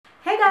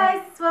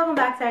welcome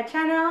back to our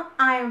channel.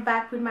 I am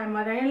back with my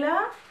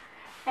mother-in-law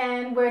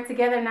and we're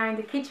together now in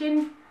the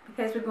kitchen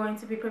because we're going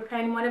to be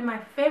preparing one of my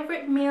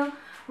favorite meal,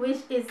 which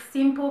is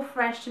simple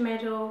fresh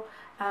tomato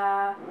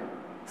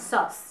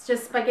sauce,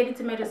 just spaghetti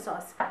tomato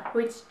sauce,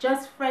 with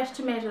just fresh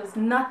tomatoes,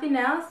 nothing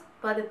else,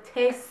 but it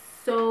tastes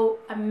so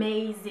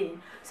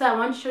amazing. So I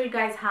want to show you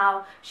guys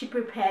how she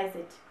prepares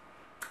it.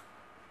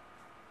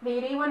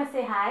 Baby, you want to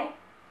say hi?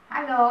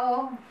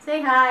 Hallo.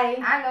 Say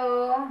hi.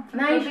 Hallo. We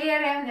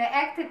proberen een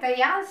echt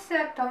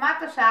Italiaanse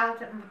tomatensaus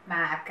te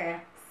maken.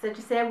 So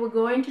she said we're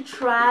going to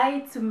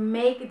try to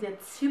make the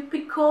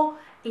typical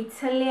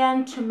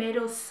Italian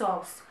tomato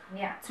sauce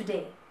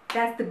today.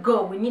 That's the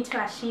goal. We need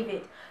to achieve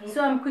it.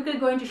 So I'm quickly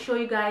going to show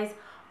you guys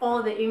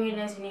all the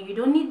ingredients you need. You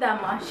don't need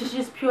that much. It's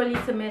just purely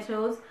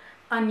tomatoes,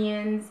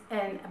 onions,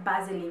 and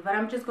basil. But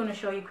I'm just going to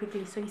show you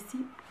quickly so you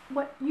see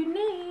what you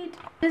need.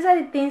 These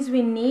are the things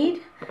we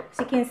need.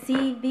 So you can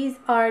see these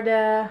are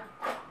the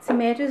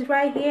tomatoes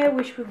right here,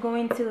 which we're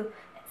going to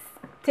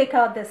take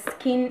out the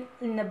skin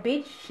in a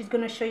bit. She's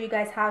going to show you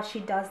guys how she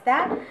does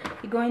that.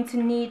 You're going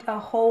to need a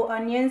whole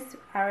onions.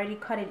 I already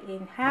cut it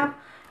in half.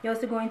 You're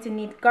also going to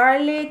need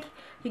garlic.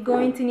 You're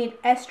going to need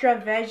extra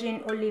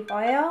virgin olive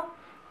oil.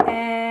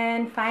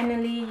 And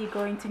finally, you're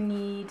going to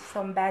need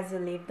some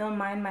basil leaf. Don't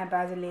mind my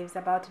basil leaf, it's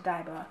about to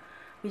die, but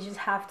we just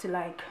have to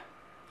like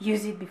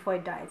use it before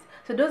it dies.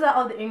 So those are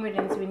all the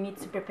ingredients we need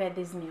to prepare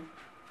this meal.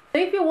 So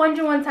if you're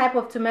wondering what type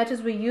of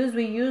tomatoes we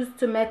use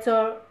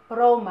tomato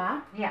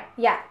Roma.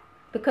 Yeah,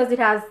 because it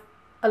has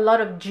a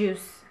lot of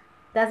juice.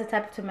 That's the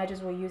type of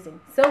tomatoes we're using.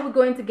 So we're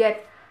going to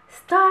get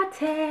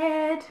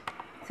started.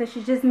 So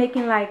she's just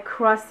making like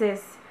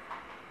crosses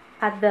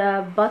at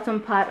the bottom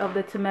part of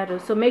the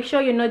tomatoes. So make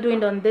sure you're not doing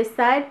it on this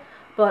side,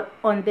 but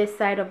on this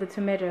side of the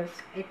tomatoes.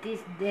 Het is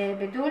de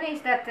bedoeling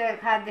is dat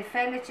de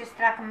velletjes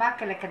straks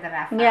makkelijker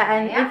eraf gaan. Yeah,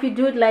 and if you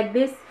do it like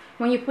this,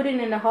 when you put it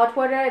in the hot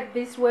water,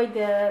 this way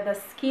the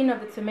skin of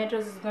the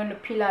tomatoes is going to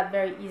peel out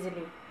very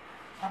easily.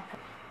 Okay.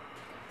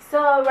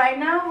 So right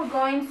now we're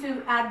going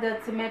to add the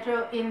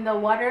tomato in the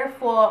water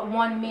for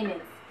 1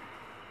 minute,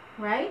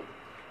 right?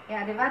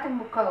 Ja, de water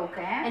moet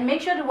koken, hè? And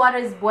make sure the water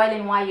is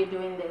boiling while you're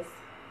doing this.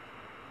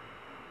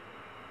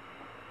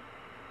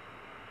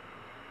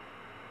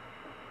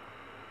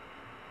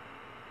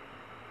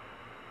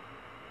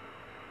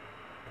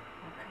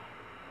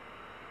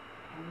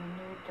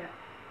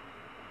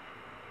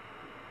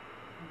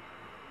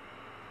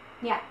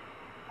 Yeah.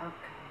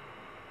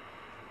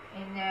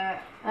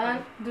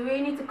 Okay. Do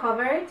we need to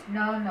cover it?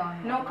 No.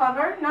 No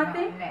cover?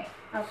 Nothing?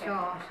 No. Okay.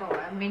 So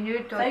een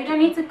minuut. So you don't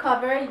need to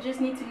cover, you just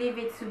need to leave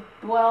it to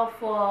boil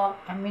for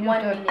 1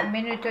 minute. Een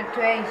minuut of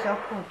 2 is ook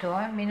goed hoor,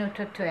 een minuut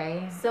of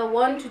 2.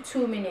 So 1 to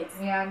 2 minutes.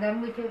 Ja, dan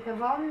moet je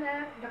gewoon,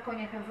 dan kon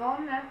je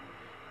gewoon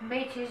een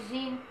beetje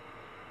zien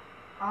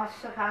als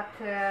ze gaat,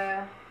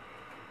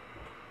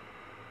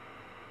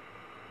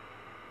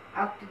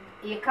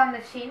 je kan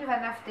het zien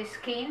vanaf de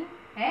skin.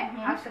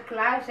 Als ze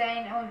klaar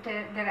zijn om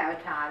te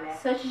eruit halen.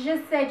 So she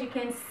just said you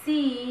can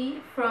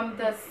see from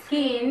the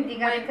skin. Die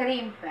gaat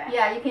krimpen.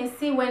 Yeah, you can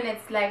see when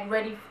it's like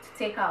ready to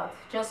take out,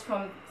 just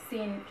from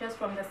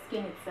the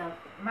skin itself.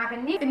 Maar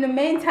niet. In the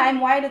meantime,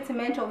 while the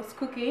tomato is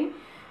cooking,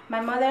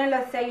 my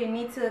mother-in-law said you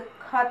need to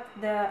cut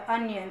the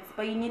onions,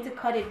 but you need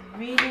to cut it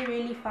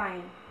really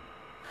fine.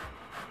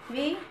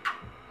 Wie?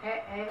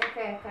 Even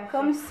kijken.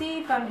 Come see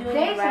if I'm doing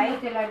it right. Deze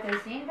moet je laten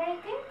zien,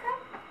 denk ik.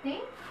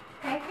 Die,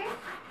 kijk eens.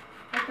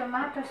 De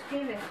tomato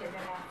schilletje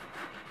eraf.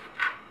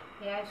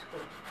 Ja, is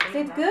goed.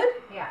 Is it good?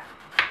 Ja.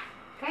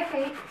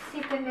 Kijk, ik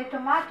zit in de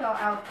tomato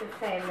uit te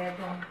velen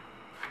doen.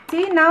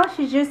 See, now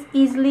she's just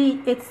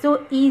it's so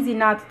easy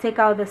now to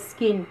take out the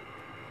skin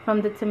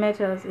from the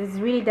tomatoes. It's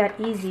really that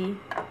easy.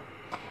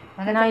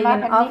 Now you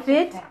can off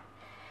it.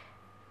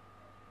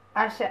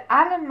 Als ze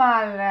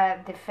allemaal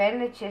de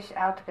velletjes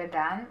uit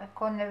gedaan, dan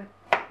kunnen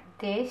we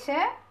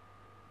deze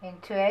in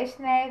 2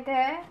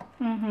 snijden,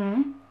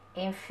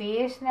 in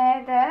 4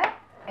 snijden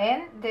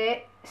en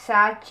de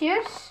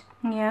zaadjes,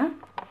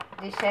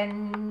 die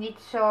zijn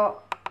niet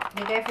zo,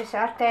 die geven ze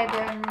altijd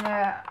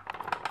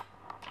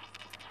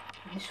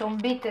zo'n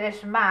bittere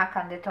smaak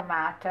aan de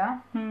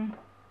tomaten.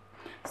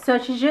 So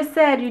she just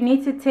said you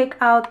need to take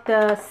out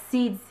the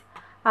seeds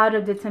out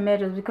of the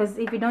tomatoes,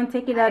 because if you don't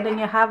take it out, then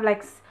you have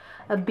like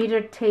a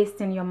bitter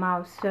taste in your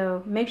mouth.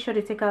 So make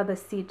sure to take out the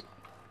seed.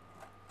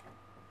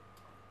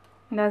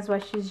 That's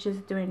what she's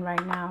just doing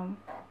right now.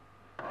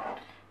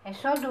 En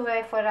zo doen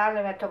wij voor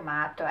alle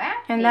tomaten, hè?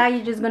 And now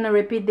you're just gonna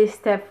repeat this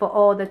step for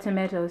all the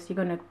tomatoes.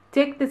 You're gonna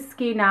take the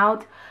skin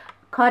out,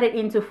 cut it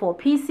into 4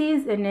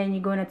 pieces, and then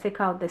you're gonna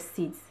take out the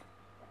seeds.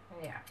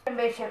 Ja. Een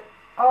beetje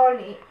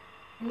olie,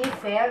 niet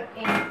veel,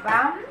 in de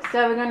pan. So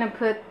we're gonna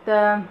put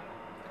the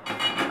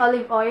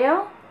olive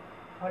oil.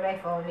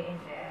 Olijfolie in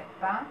de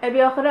pan. Heb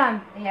je al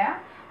gedaan? Ja.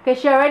 Okay,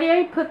 she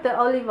already put the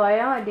olive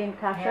oil. I didn't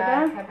capture Ja,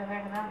 that. ik heb er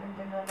gedaan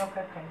en dan nog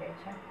een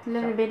beetje. A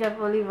little bit of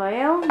olive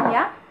oil,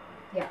 yeah.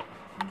 Ja.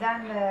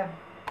 Dan,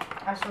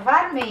 als het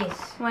warm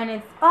is. When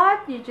it's hot,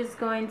 you're just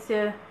going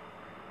to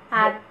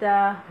add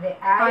the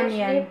onion.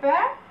 Eiersnippen.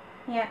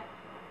 Yeah.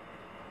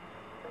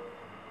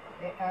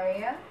 de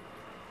uien.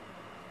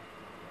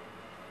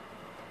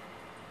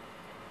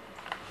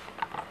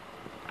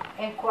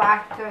 Een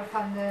kwart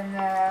van de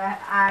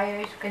uien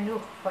is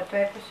genoeg voor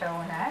 2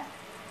 personen. Hè?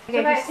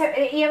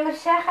 Je moet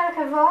zeggen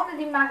gewoon,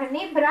 die mogen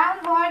niet bruin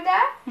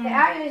worden. De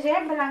uien is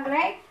heel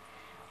belangrijk.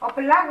 Op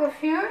een lange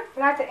vuur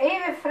laten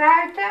even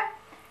fruiten.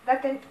 Dat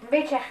het een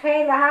beetje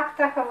gele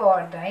hachtige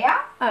worden,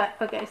 ja?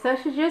 Okay, so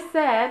she just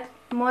said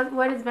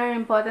what is very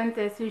important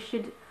is you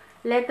should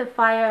let the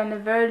fire on a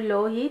very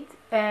low heat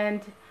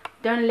and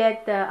don't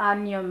let the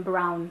onion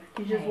brown.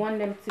 You just want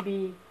them to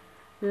be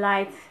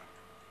light,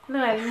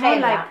 more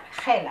like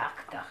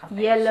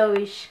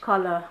yellowish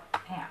color.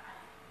 Yeah.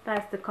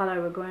 That's the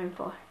color we're going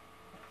for.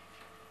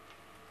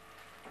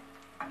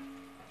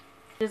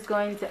 Just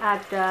going to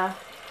add the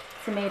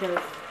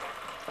tomatoes.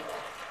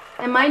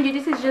 And mind you,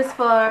 this is just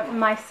for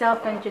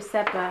myself and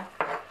Giuseppe.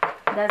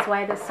 That's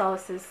why the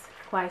sauce is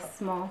quite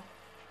small.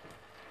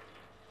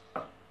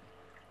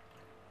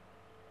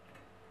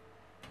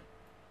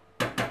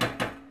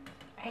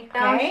 Okay.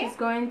 Now she's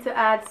going to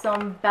add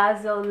some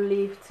basil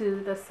leaf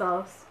to the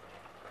sauce.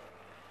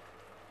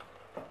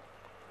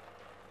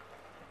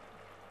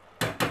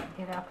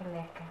 Die ruiken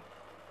lekker.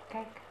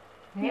 Kijk,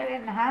 weer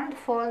een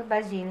handvol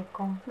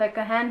basilicum. Like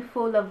a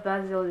handful of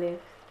basil leaf.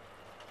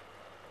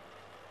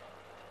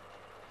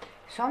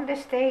 Zonder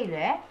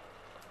stelen, hè?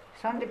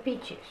 Zonder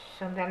pietjes.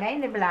 Zonder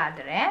alleen de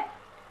bladeren, hè?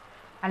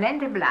 Alleen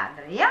de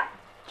bladeren, ja?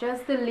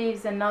 Just the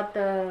leaves and not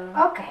the...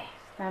 Oké,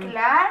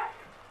 klaar.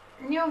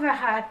 Nu we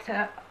gaan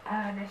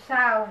de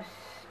saus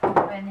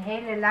op een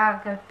hele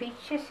lage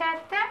pietje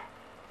zetten.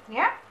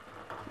 Ja?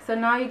 So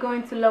now you're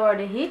going to lower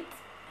the heat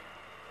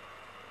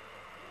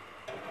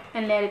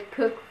and let it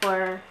cook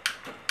for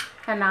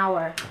an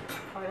hour.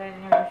 Voor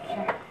een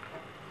uurtje.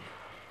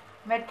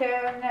 Met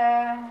een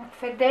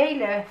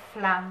verdelen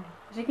vlam.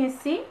 As you can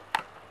see,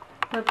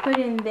 we're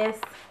putting this,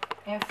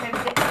 Een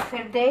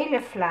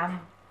verdelen vlam.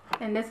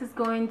 and this is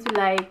going to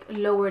like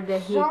lower the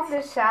heat.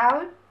 Zonder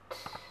zout.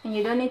 And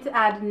you don't need to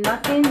add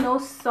nothing, no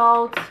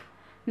salt,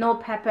 no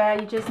pepper.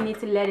 You just need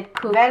to let it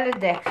cook. Wel een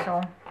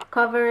deksel.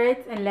 Cover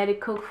it and let it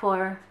cook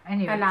for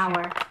an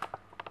hour.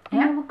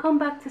 And then we'll come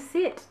back to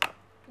see it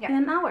in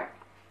an hour.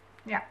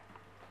 Yeah.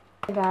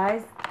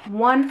 Guys,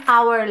 1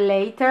 hour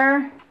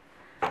later,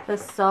 the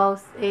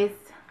sauce is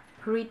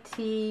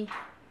pretty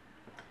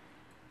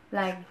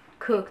like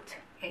cooked.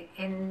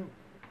 En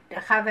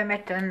dan gaan we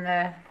met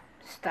een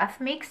stuff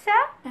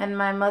mixer. And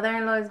my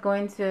mother-in-law is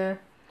going to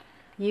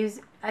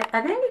use,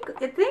 I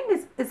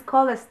think it's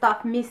called a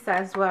stuff mixer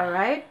as well,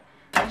 right?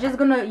 She's just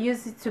gonna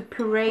use it to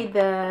puree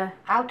the...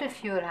 Uit de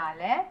vuur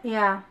halen, hè?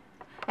 Yeah.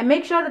 And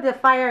make sure that the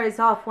fire is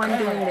off when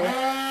doing this.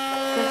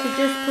 Because she's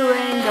just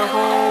pureeing the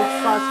whole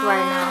sauce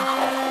right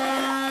now.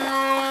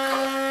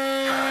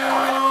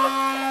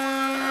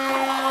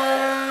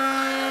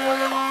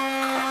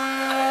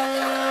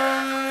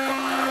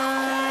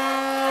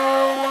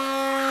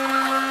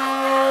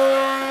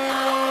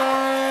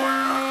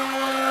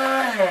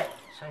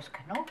 Zo is het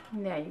genoeg.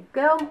 There you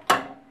go.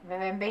 We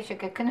hebben een beetje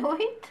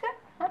geknoeid.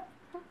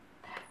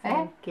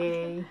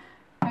 Okay.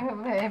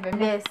 We hebben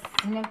This.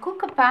 in een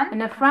koekenpan.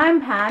 In a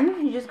frying pan,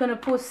 you're just gonna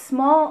put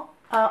small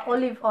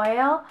olive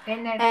oil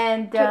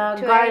and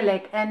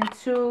garlic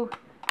and 2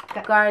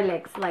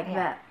 garlics like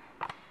that.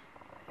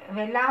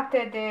 We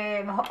laten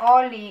de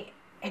olie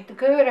het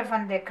geuren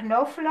van de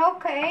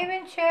knoflook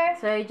eventjes.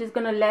 So you're just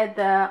gonna let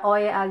the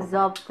oil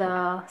absorb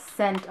the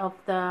scent of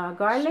the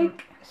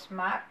garlic,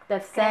 Smaak. the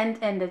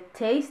scent and the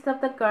taste of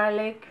the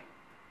garlic,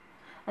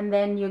 and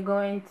then you're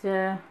going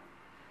to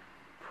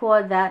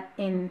pour that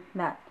in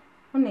that.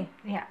 Nee.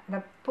 Ja,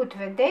 dan putten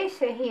we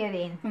deze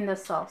hierin. In the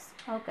sauce.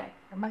 Okay.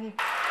 Dan mag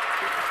ik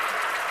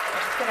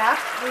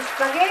straks de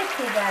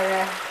spaghetti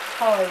daar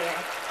gooien.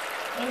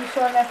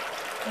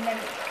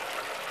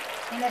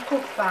 In een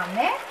koekpan,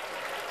 hè?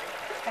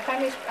 Dan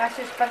kan je, als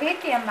je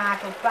spaghetti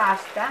aanmaakt of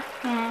pasta,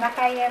 dan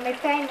kan je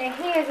meteen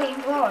hierin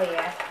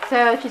gooien.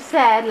 So she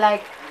said,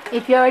 like,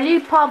 if you already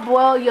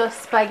parboil your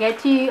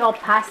spaghetti or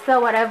pasta,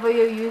 whatever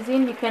you're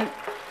using, you can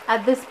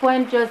at this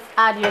point just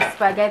add your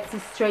spaghetti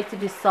straight to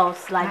the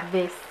sauce like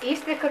this.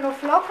 Eerst de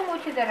knoflook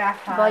moet je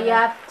eraf halen. But you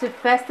have to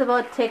first of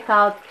all take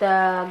out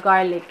the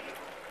garlic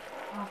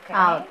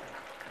out.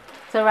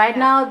 So right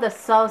now the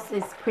sauce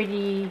is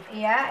pretty...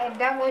 Ja, en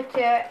dan moet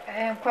je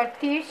een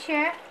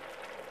kwartiertje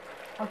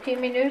of 10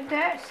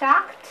 minuten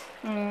zacht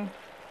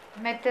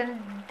met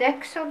een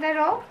deksel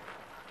erop.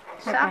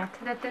 Zacht,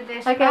 dat de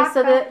Okay,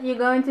 so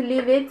you're going to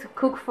leave it to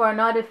cook for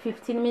another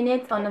 15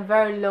 minutes on a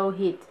very low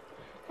heat.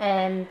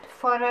 And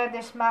voor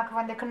de smaak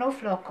van de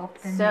knoflook op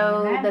te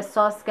so nemen. the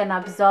sauce can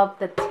absorb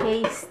the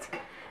taste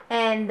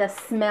and the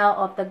smell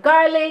of the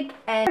garlic.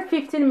 And for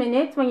 15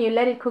 minutes, when you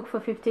let it cook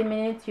for 15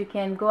 minutes, you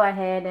can go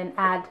ahead and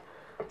add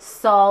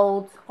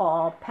salt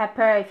or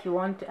pepper if you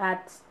want to add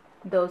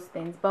those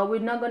things. But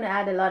we're not going to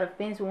add a lot of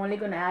things. We're only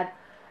going to add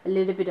a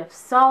little bit of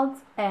salt,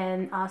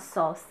 and our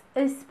sauce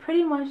is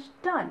pretty much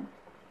done.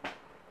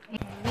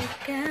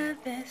 Look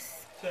at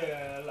this.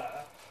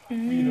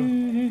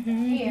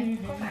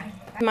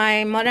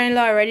 My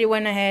mother-in-law already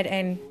went ahead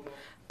and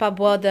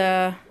boil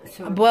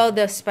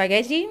the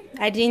spaghetti.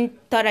 I didn't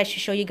thought I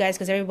should show you guys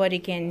because everybody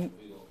can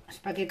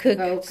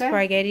cook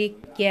spaghetti.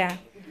 Yeah.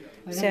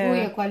 So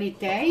goede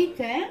kwaliteit,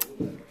 hè?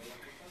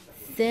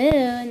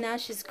 So now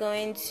she's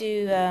going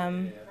to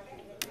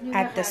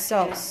add the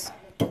sauce.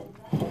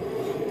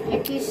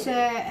 Het is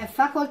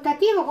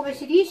facoltativo, come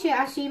si dice,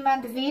 als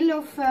iemand wil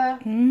of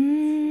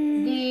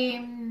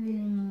die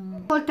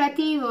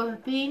facoltativo,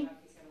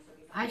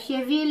 als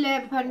je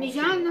wil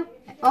parmigiano,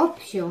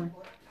 option.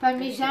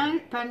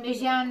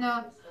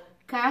 Parmigiano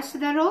kaas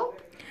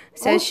daarop.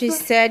 So she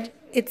said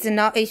it's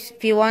not,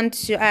 if you want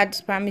to add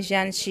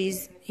Parmesan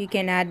cheese, you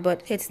can add,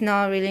 but it's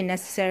not really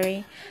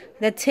necessary.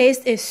 The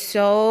taste is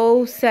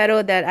so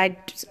subtle that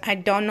I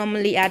don't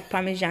normally add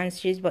Parmesan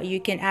cheese, but you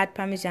can add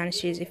Parmesan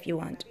cheese if you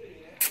want.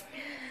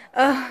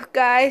 Oh,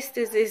 guys,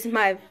 this is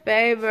my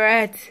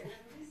favorite.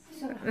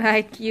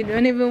 Like, you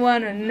don't even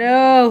want to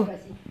know.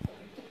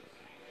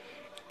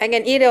 I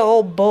can eat a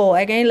whole bowl.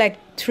 I can eat like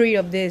 3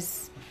 of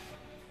this.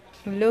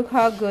 Look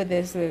how good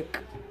this look.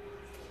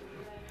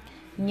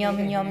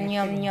 Yum, yum,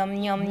 yum, yum,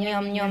 yum,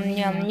 yum, yum,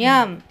 yum,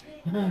 yum.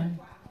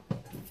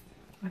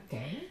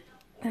 Okay.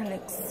 That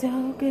looks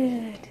so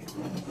good.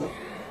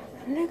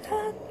 Look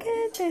how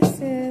good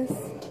this is.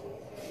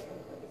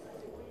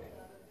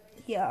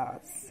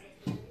 Yes.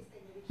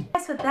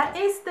 So that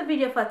is the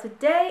video for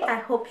today. I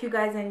hope you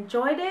guys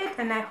enjoyed it,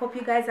 and I hope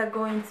you guys are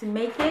going to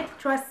make it.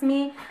 Trust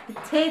me, it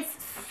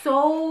tastes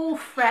so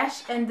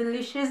fresh and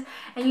delicious,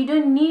 and you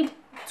don't need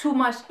too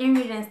much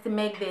ingredients to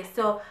make this.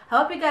 So I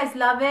hope you guys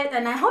love it,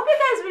 and I hope you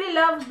guys really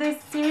love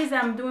this series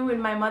I'm doing with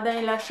my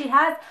mother-in-law. She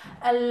has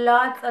a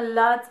lot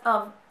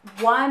of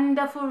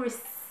wonderful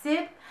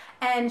recipes,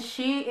 and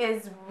she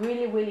is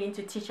really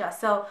into teach us.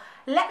 So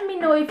let me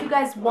know if you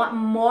guys want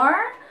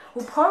more.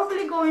 We're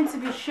probably going to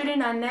be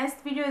shooting our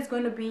next video. Is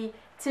going to be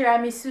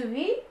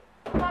tiramisu.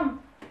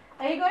 Come,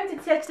 are you going to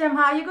teach them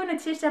how? You're going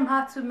to teach them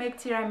how to make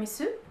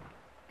tiramisu?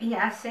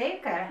 Ja,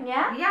 zeker.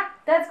 Yeah? Ja.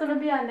 That's going to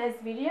be our next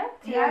video.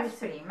 Ja, is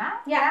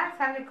prima. Ja,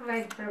 zal ik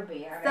wel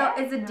proberen. So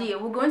it's a deal.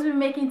 We're going to be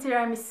making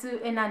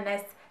tiramisu in our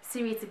next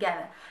series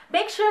together.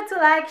 Make sure to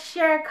like,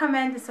 share,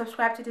 comment, and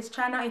subscribe to this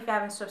channel if you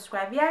haven't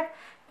subscribed yet.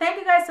 Thank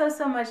you guys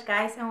so much,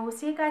 guys, and we'll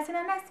see you guys in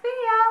the next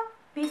video.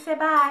 Peace and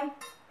bye.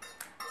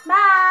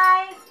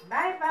 Bye.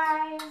 Bye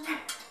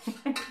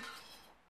bye.